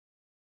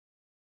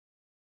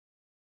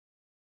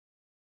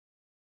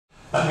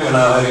And we are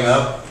now heading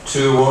up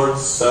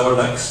towards our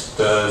next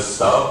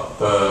stop,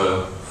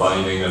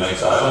 finding the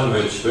next island,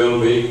 which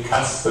will be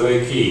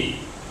Castaway Cay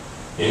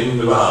in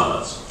the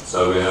Bahamas.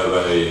 So we have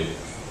a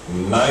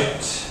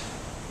night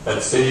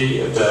at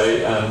sea, a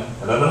day, and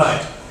another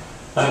night.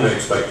 And we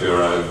expect to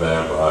arrive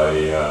there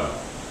by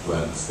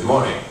Wednesday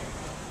morning.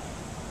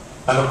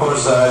 And of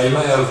course, you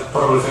may have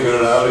probably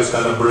figured it out, it's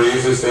kind of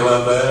breezy still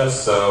out there,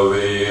 so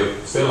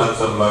we still have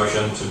some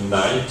motion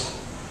tonight.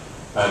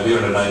 And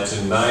during the night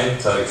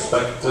tonight, I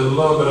expect a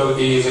little bit of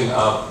easing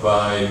up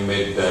by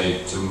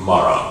midday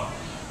tomorrow.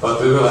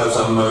 But we will have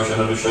some motion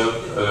on the ship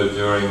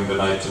during the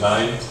night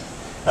tonight.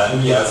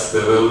 And yes,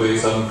 there will be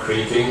some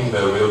creaking,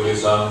 there will be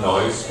some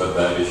noise, but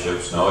that is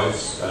ship's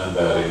noise, and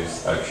that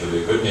is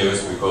actually good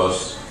news,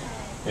 because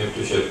if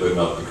the ship would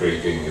not be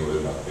creaking, it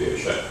would not be a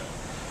ship.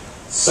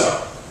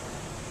 So,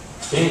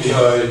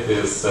 enjoy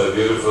this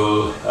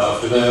beautiful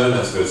afternoon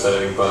as we're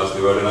sailing past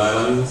the Virgin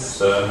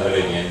Islands and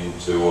heading in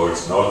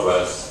towards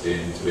northwest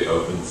into the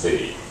open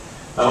sea.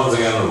 And once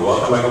again,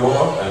 welcome back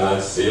aboard, and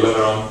I'll see you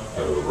later on.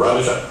 Have a run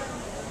the ship.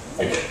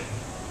 Thank you.